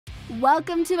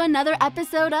Welcome to another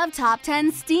episode of Top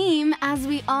 10 STEAM. As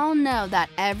we all know that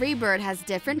every bird has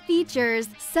different features.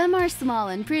 Some are small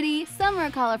and pretty, some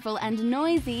are colorful and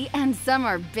noisy, and some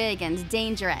are big and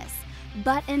dangerous.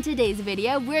 But in today's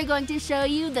video, we're going to show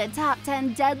you the top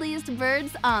 10 deadliest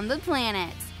birds on the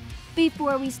planet.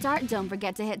 Before we start, don't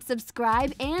forget to hit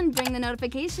subscribe and ring the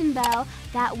notification bell.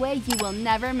 That way you will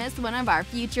never miss one of our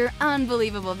future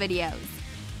unbelievable videos.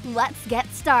 Let's get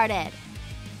started.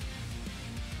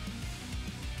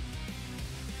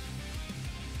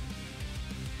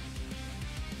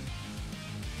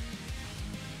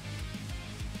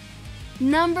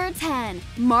 Number 10.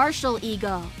 Martial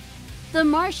Eagle. The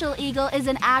martial eagle is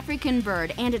an African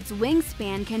bird and its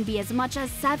wingspan can be as much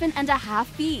as 7.5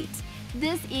 feet.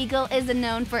 This eagle is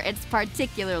known for its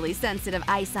particularly sensitive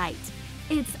eyesight.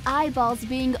 Its eyeballs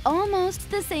being almost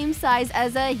the same size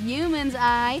as a human's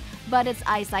eye, but its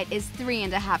eyesight is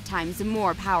 3.5 times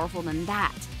more powerful than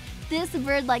that. This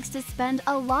bird likes to spend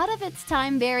a lot of its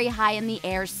time very high in the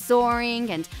air soaring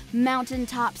and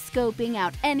mountaintop scoping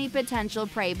out any potential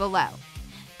prey below.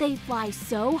 They fly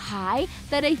so high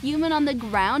that a human on the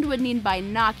ground would need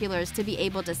binoculars to be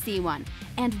able to see one,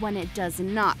 and when it does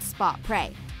not spot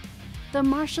prey. The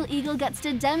martial eagle gets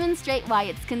to demonstrate why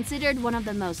it's considered one of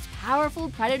the most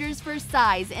powerful predators for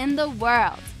size in the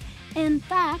world. In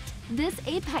fact, this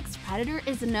apex predator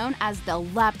is known as the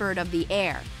leopard of the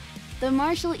air. The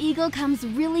martial eagle comes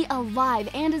really alive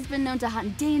and has been known to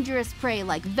hunt dangerous prey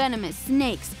like venomous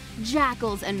snakes,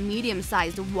 jackals, and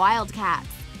medium-sized wildcats.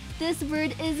 This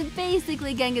bird is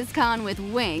basically Genghis Khan with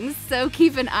wings, so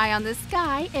keep an eye on the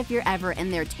sky if you're ever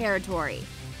in their territory.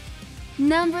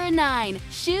 Number 9.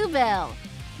 Shoebill.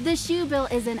 The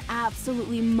shoebill is an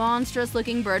absolutely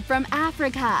monstrous-looking bird from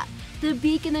Africa. The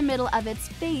beak in the middle of its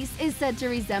face is said to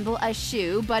resemble a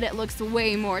shoe, but it looks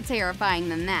way more terrifying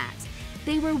than that.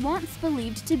 They were once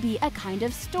believed to be a kind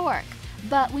of stork,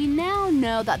 but we now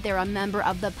know that they're a member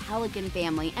of the pelican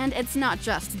family, and it's not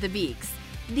just the beaks.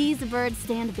 These birds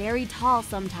stand very tall,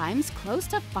 sometimes close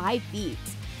to 5 feet.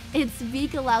 Its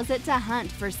beak allows it to hunt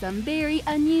for some very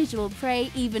unusual prey,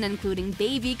 even including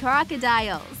baby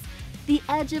crocodiles. The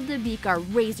edge of the beak are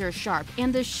razor sharp,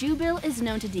 and the shoebill is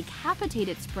known to decapitate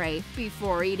its prey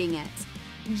before eating it.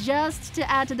 Just to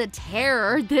add to the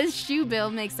terror, this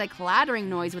shoebill makes a clattering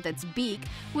noise with its beak,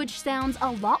 which sounds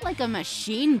a lot like a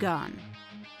machine gun.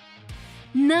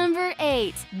 Number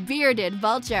 8. Bearded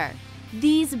vulture.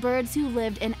 These birds who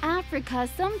lived in Africa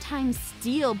sometimes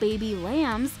steal baby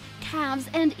lambs, calves,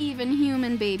 and even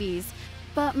human babies.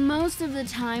 But most of the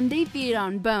time they feed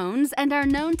on bones and are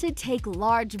known to take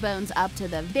large bones up to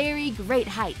the very great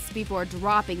heights before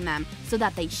dropping them so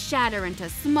that they shatter into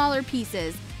smaller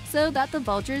pieces so that the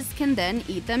vultures can then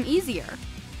eat them easier.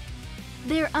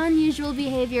 Their unusual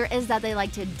behavior is that they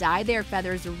like to dye their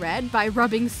feathers red by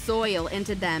rubbing soil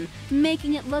into them,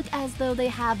 making it look as though they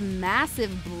have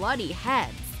massive bloody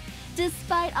heads.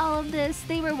 Despite all of this,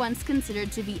 they were once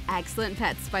considered to be excellent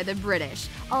pets by the British,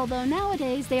 although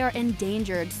nowadays they are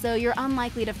endangered, so you're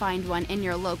unlikely to find one in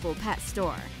your local pet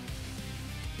store.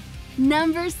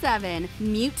 Number 7.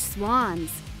 Mute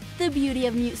swans. The beauty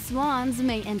of mute swans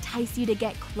may entice you to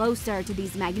get closer to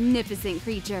these magnificent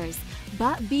creatures.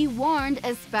 But be warned,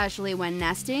 especially when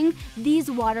nesting, these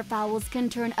waterfowls can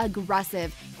turn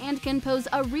aggressive and can pose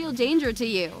a real danger to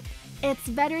you. It's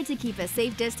better to keep a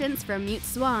safe distance from mute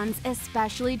swans,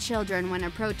 especially children when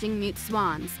approaching mute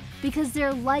swans, because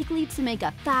they're likely to make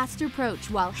a fast approach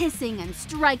while hissing and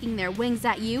striking their wings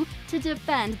at you to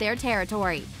defend their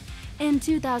territory. In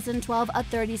 2012, a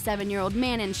 37-year-old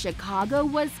man in Chicago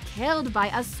was killed by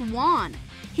a swan.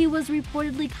 He was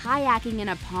reportedly kayaking in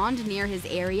a pond near his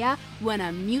area when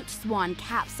a mute swan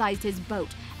capsized his boat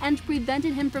and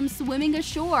prevented him from swimming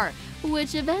ashore,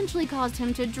 which eventually caused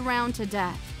him to drown to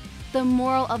death. The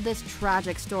moral of this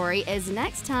tragic story is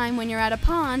next time when you're at a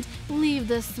pond, leave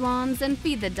the swans and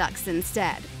feed the ducks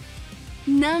instead.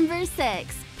 Number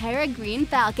 6. Peregrine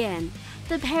Falcon.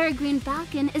 The peregrine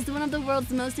falcon is one of the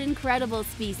world's most incredible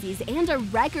species and a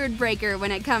record breaker when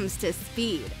it comes to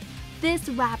speed. This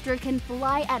raptor can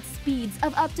fly at speeds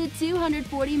of up to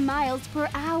 240 miles per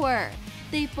hour.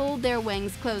 They fold their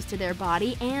wings close to their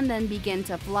body and then begin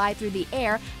to fly through the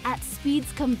air at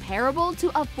speeds comparable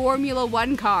to a Formula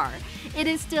One car. It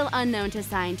is still unknown to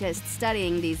scientists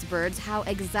studying these birds how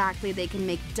exactly they can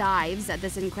make dives at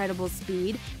this incredible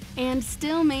speed and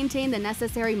still maintain the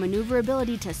necessary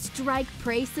maneuverability to strike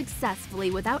prey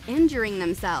successfully without injuring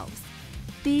themselves.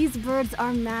 These birds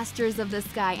are masters of the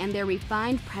sky, and their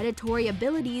refined predatory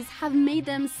abilities have made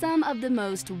them some of the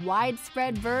most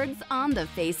widespread birds on the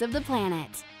face of the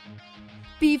planet.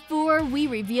 Before we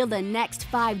reveal the next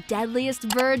 5 deadliest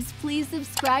birds, please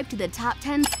subscribe to the Top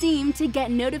 10 Steam to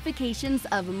get notifications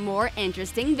of more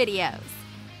interesting videos.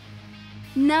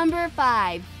 Number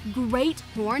 5. Great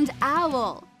Horned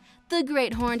Owl. The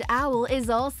great horned owl is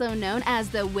also known as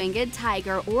the winged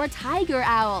tiger or tiger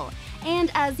owl, and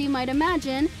as you might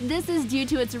imagine, this is due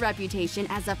to its reputation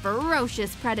as a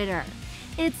ferocious predator.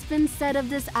 It's been said of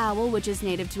this owl, which is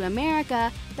native to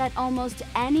America, that almost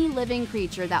any living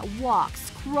creature that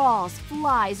walks, crawls,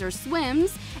 flies, or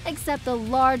swims, except the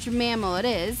large mammal it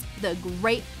is, the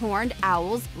great horned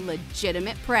owl's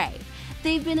legitimate prey.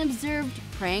 They've been observed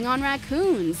preying on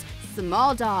raccoons,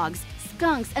 small dogs,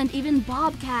 skunks, and even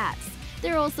bobcats.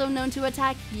 They're also known to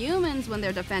attack humans when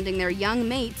they're defending their young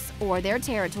mates or their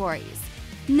territories.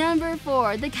 Number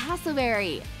 4. The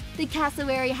Cassowary. The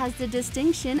cassowary has the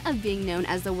distinction of being known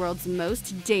as the world's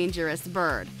most dangerous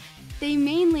bird. They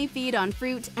mainly feed on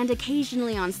fruit and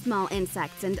occasionally on small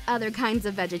insects and other kinds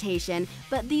of vegetation,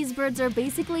 but these birds are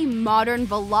basically modern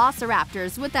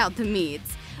velociraptors without the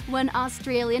meats. When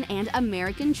Australian and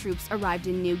American troops arrived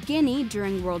in New Guinea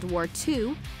during World War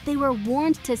II, they were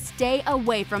warned to stay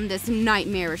away from this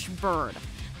nightmarish bird.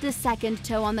 The second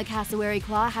toe on the cassowary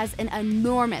claw has an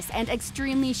enormous and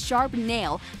extremely sharp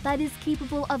nail that is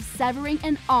capable of severing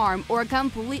an arm or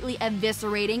completely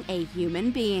eviscerating a human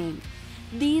being.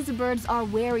 These birds are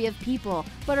wary of people,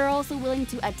 but are also willing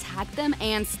to attack them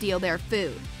and steal their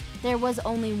food. There was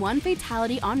only one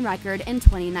fatality on record in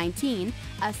 2019,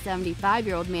 a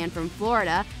 75-year-old man from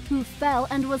Florida who fell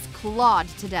and was clawed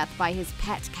to death by his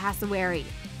pet cassowary.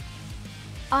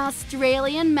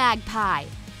 Australian Magpie.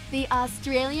 The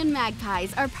Australian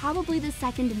magpies are probably the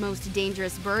second most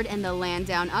dangerous bird in the land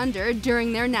down under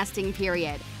during their nesting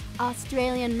period.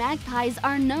 Australian magpies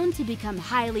are known to become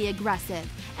highly aggressive,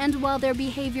 and while their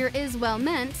behavior is well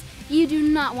meant, you do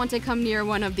not want to come near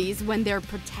one of these when they're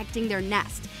protecting their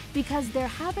nest, because their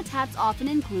habitats often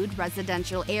include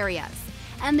residential areas.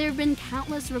 And there have been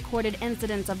countless recorded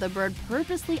incidents of the bird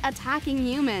purposely attacking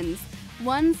humans.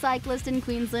 One cyclist in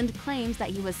Queensland claims that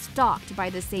he was stalked by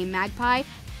the same magpie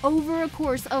over a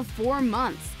course of 4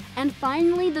 months, and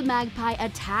finally the magpie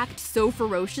attacked so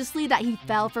ferociously that he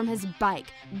fell from his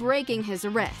bike, breaking his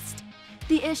wrist.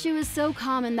 The issue is so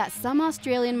common that some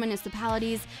Australian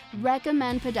municipalities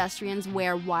recommend pedestrians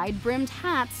wear wide-brimmed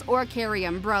hats or carry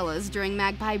umbrellas during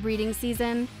magpie breeding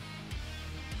season.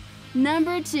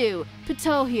 Number 2.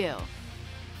 Pitohui.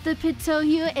 The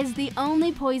Pitohui is the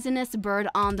only poisonous bird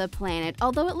on the planet,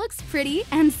 although it looks pretty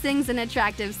and sings an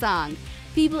attractive song.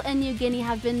 People in New Guinea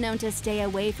have been known to stay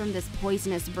away from this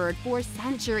poisonous bird for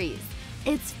centuries.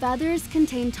 Its feathers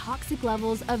contain toxic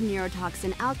levels of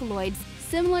neurotoxin alkaloids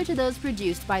similar to those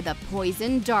produced by the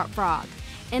poison dart frog.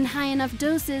 In high enough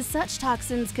doses, such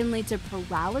toxins can lead to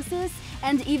paralysis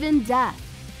and even death.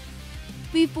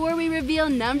 Before we reveal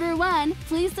number 1,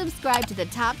 please subscribe to the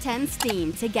Top 10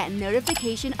 Steam to get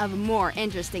notification of more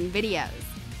interesting videos.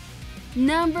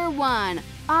 Number 1.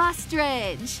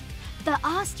 Ostrich. The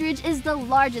ostrich is the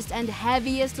largest and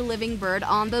heaviest living bird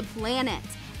on the planet.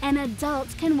 An adult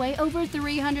can weigh over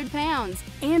 300 pounds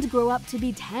and grow up to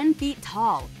be 10 feet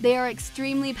tall. They are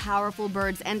extremely powerful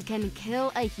birds and can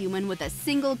kill a human with a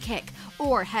single kick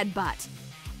or headbutt.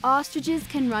 Ostriches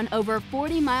can run over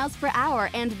 40 miles per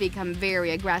hour and become very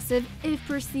aggressive if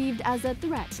perceived as a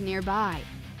threat nearby.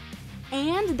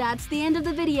 And that's the end of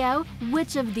the video.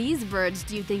 Which of these birds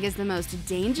do you think is the most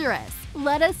dangerous?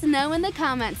 Let us know in the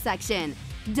comments section.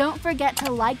 Don't forget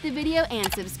to like the video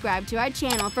and subscribe to our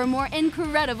channel for more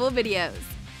incredible videos.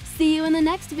 See you in the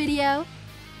next video.